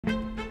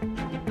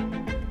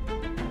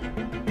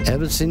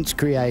Ever since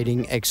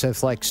creating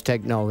Exoflex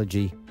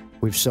technology,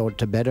 we've sought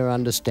to better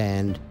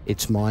understand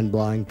its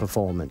mind-blowing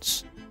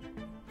performance.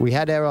 We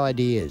had our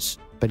ideas,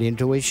 but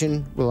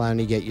intuition will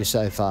only get you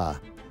so far.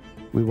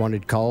 We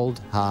wanted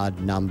cold, hard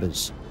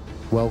numbers.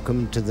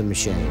 Welcome to the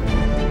machine.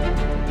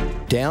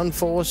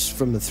 Downforce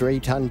from a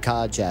 3-ton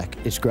car jack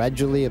is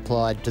gradually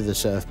applied to the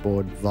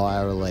surfboard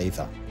via a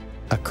lever.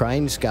 A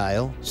crane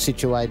scale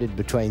situated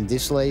between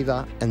this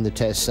lever and the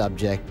test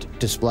subject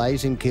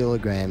displays in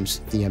kilograms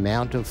the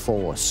amount of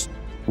force,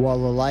 while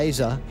a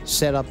laser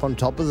set up on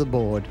top of the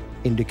board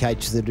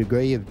indicates the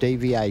degree of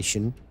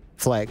deviation,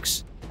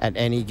 flex, at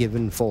any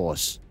given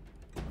force.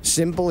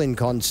 Simple in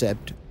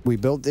concept, we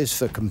built this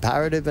for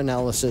comparative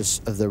analysis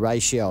of the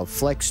ratio of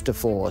flex to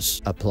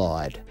force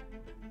applied,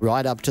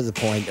 right up to the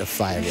point of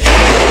failure.